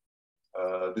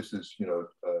time. This is, you know,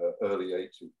 early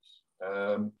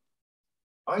 80s.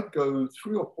 I'd go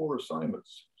 3 or 4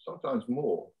 assignments, sometimes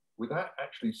more, without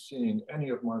actually seeing any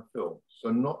of my films. So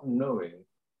not knowing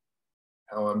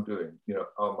how I'm doing, you know,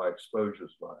 are my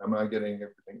exposures right? Am I getting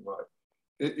everything right?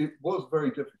 It was very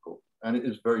difficult, and it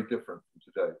is very different from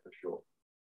today, for sure.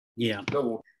 Yeah.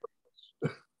 No.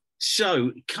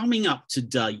 So coming up to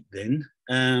date then,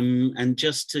 and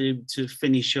just to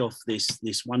finish off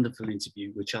this wonderful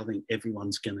interview, which I think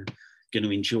everyone's going to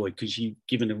enjoy, because you've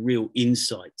given a real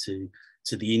insight to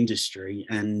the industry,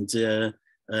 and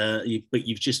but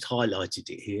you've just highlighted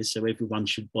it here, so everyone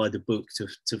should buy the book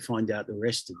to find out the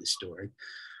rest of the story.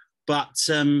 But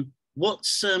what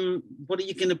are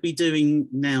you going to be doing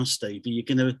now, Steve? Are you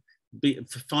going to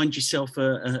find yourself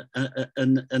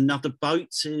another boat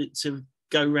to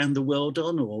go around the world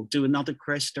on, or do another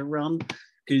Cresta run?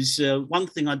 Because one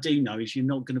thing I do know is you're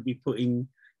not going to be putting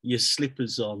your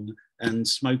slippers on and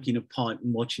smoking a pipe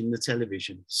and watching the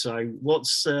television. So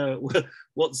what's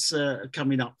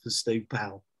coming up for Steve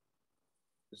Powell?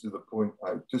 This is the point.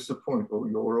 I disappoint all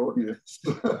your audience.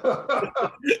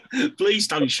 Please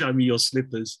don't show me your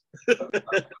slippers.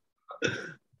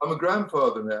 I'm a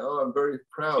grandfather now. I'm very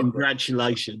proud.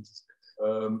 Congratulations.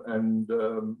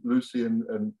 Lucy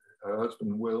and her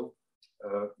husband Will,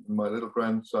 my little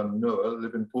grandson Noah,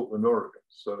 live in Portland, Oregon.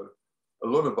 So a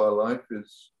lot of our life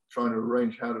is trying to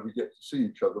arrange how do we get to see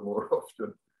each other more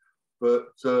often. But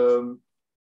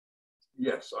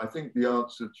yes, I think the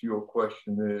answer to your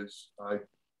question is I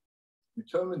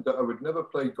determined that I would never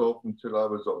play golf until I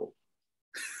was old.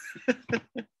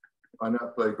 I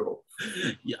now play golf.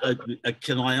 Yeah,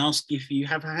 can I ask if you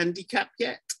have a handicap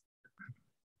yet?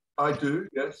 I do,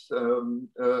 yes. I'm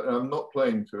not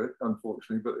playing to it,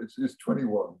 unfortunately, but it's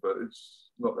 21, but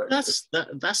it's not that.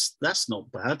 That's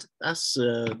not bad.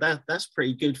 That's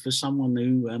pretty good for someone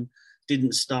who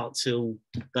didn't start till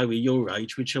they were your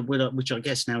age, which I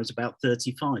guess now is about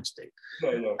 35, Steve.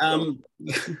 Yeah.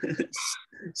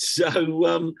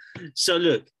 So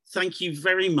look, thank you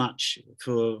very much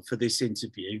for this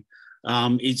interview.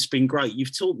 It's been great.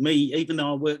 You've taught me, even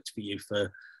though I worked for you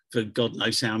for God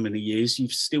knows how many years,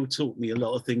 you've still taught me a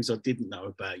lot of things I didn't know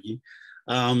about you.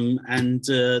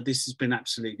 This has been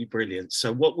absolutely brilliant.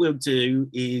 So what we'll do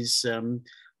is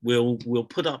we'll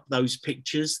put up those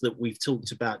pictures that we've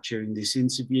talked about during this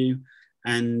interview,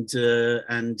 and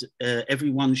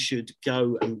everyone should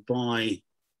go and buy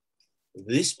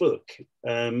this book.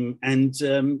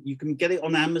 You can get it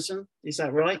on Amazon, is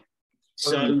that right?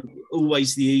 So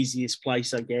always the easiest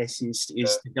place, I guess, is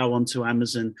to go onto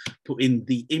Amazon, put in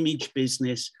The Image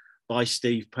Business by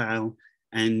Steve Powell,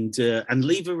 and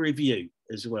leave a review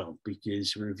as well,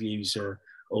 because reviews are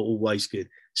always good.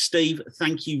 Steve,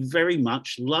 thank you very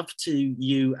much. Love to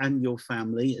you and your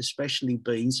family, especially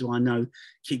Beans, who I know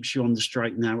keeps you on the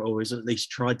straight and narrow, or has at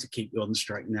least tried to keep you on the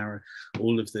straight and narrow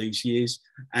all of these years.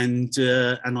 And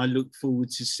I look forward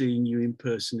to seeing you in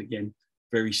person again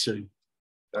very soon.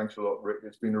 Thanks a lot, Rick.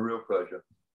 It's been a real pleasure.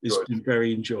 It's been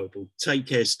very enjoyable. Take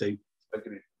care, Steve. Take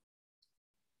it easy.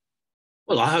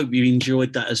 Well, I hope you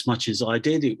enjoyed that as much as I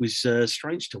did. It was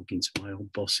strange talking to my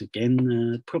old boss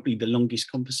again. Probably the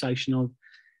longest conversation I've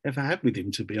ever had with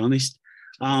him, to be honest.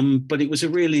 But it was a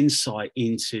real insight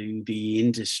into the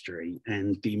industry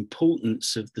and the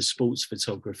importance of the sports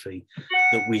photography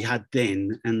that we had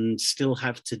then and still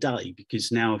have today, because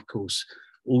now, of course,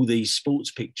 all these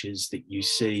sports pictures that you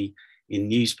see in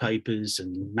newspapers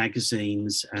and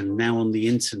magazines and now on the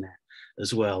internet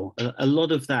as well, a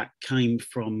lot of that came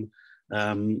from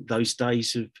those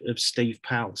days of Steve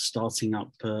Powell starting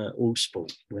up All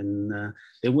Sport, when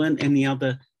there weren't any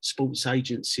other sports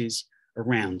agencies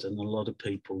around, and a lot of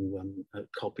people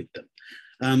copied them.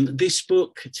 This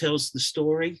book tells the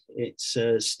story. It's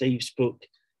Steve's book,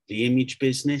 The Image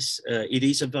Business. It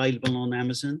is available on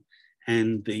Amazon,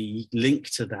 and the link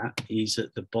to that is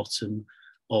at the bottom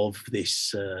of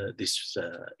this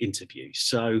interview.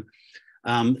 So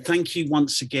thank you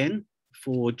once again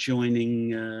for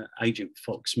joining Agent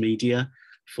Fox Media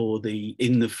for the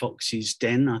In the Fox's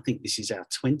Den. I think this is our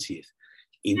 20th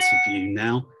interview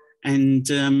now. And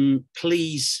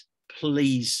please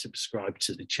subscribe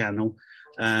to the channel.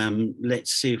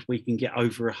 Let's see if we can get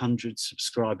over 100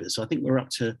 subscribers. I think we're up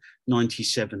to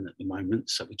 97 at the moment,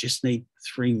 so we just need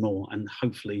 3 more and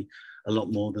hopefully a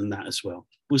lot more than that as well.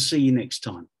 We'll see you next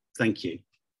time. Thank you.